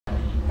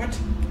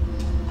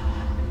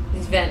What?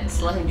 These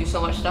vents let him do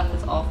so much stuff.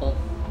 It's awful.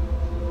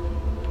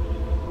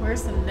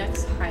 Where's the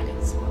next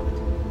hiding spot?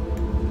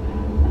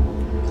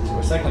 It's a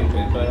recycling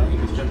bin, but I don't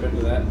think you can jump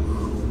into that.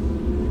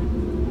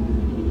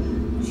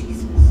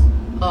 Jesus.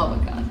 Oh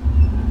my god.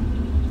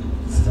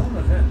 Still in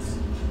the vents.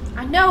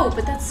 I know,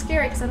 but that's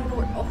scary because I don't know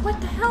where. Oh, what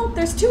the hell?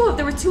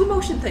 There were two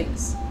emotion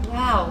things.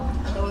 Wow.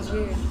 That was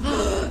weird.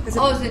 Is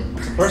Oh, is it?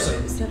 It's a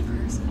person. Is that a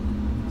person?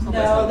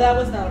 No, that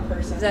was not a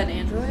person. Is that an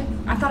android?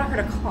 I thought I heard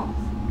a cough.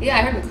 Yeah,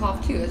 I heard him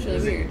cough too. That's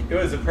really weird. It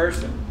was a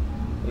person.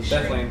 It was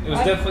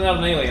definitely not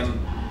an alien,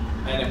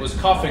 and it was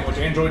coughing, which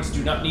androids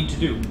do not need to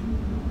do.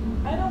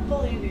 I don't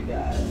believe you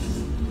guys.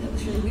 That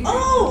was really weird.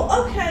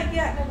 Oh, okay,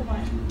 yeah, never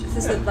mind. Is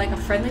this like a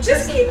friendly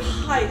Just person? keep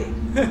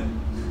hiding.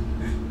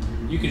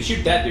 You can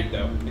shoot that dude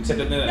though, except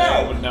that then No.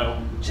 I would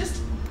know.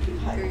 Just keep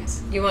hiding.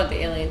 Curious. You want the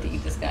alien to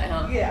eat this guy,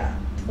 huh? Yeah,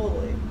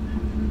 totally.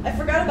 I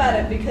forgot about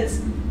it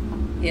because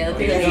Yeah, Oh, let's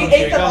here do he He comes, that. ate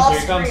here he them comes, off here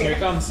he comes, screen. here he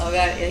comes. Oh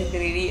god, he's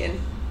gonna get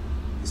eaten.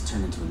 This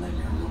turned into a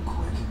nightmare real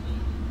quick.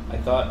 I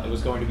thought it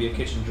was going to be a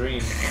kitchen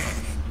dream.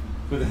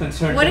 But then it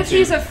turned What if into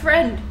he's a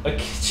friend? a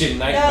kitchen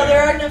nightmare. no,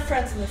 there are no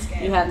friends in this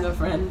game. You have no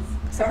friends.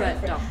 Except There are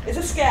for no that friends. dog. It's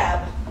a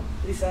scab,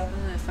 Lisa.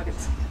 Fucking.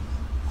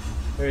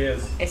 There he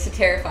is. It's to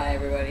terrify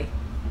everybody.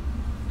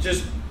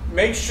 Just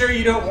make sure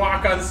you don't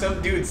walk on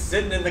some dude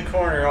sitting in the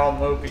corner all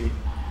mopey.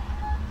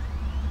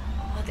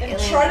 Oh, the And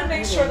alien- try to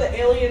make sure the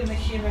alien and the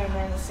human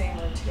are in the same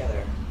room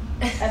together.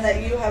 And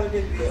that you have a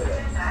good view of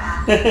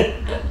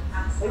it.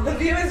 Like, the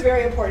view is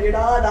very important. You're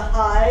not allowed to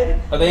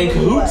hide. Are they in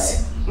and look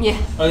cahoots? away. Yeah.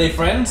 Are they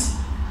friends?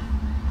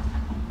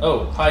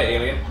 Oh, hi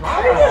alien. How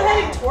are you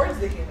heading towards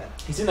the human?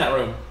 He's in that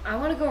room. I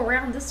want to go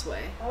around this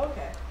way. Oh,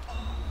 okay.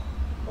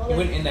 Well, He then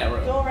went in that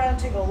room. go around and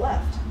take a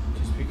left.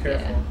 Just be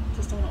careful. Yeah.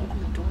 Just don't want to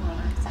open the door on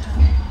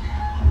accident.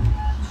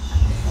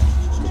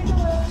 Take a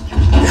left.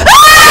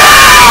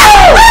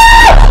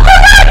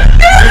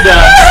 You're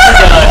done.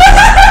 You're done.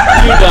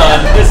 You're done.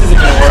 This isn't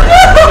gonna work.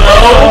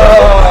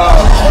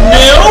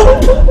 No.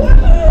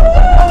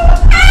 Nope.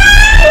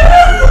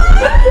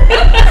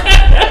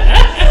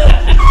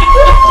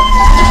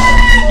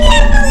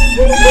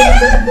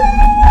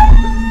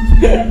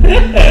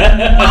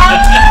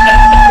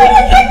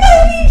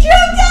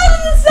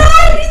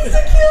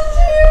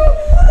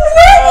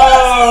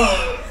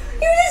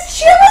 He was just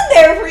chilling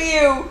there for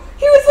you.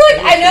 He was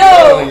like, I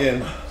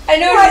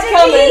know Why he's did he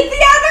coming. eat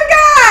the other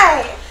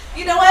guy?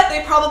 You know what?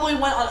 They probably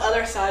went on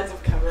other sides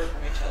of cover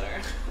from each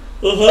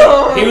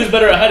other. He was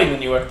better at hiding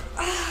than you were.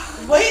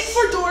 Wait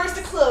for doors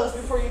to close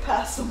before you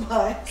pass them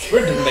by.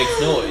 Brendan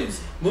makes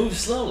noise. Move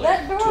slowly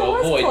That door to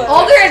was avoid. closed.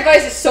 All their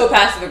advice is so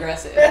passive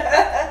aggressive.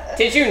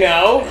 Did you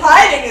know?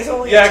 Hiding is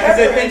only Yeah, a because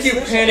I temporary think you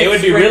solution. panic. It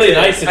would be really sprinted.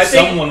 nice if I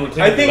think- someone would take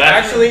I think the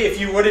bathroom. actually, if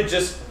you would have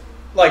just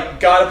like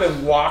got up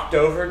and walked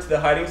over to the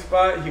hiding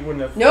spot, he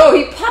wouldn't have. No,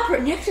 he popped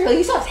right next to her. Like,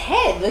 you saw his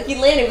head. Like he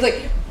landed. It was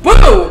like,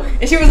 boo!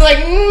 And she was like,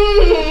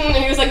 and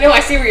he was like, no, I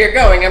see where you're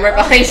going. I'm right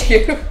behind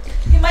you.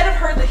 He might have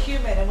heard the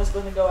human and was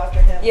going to go after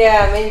him.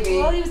 Yeah, maybe.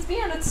 Well, he was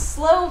being a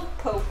slow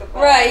poke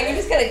about Right, it. he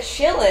was just kind of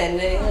chilling.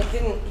 And he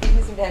didn't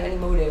seem to have any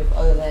motive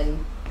other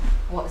than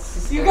what's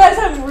sister. You guys,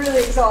 I'm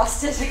really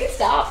exhausted. We can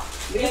stop.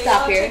 We can Yeah,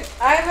 stop you here. want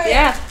I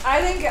Yeah.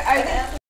 think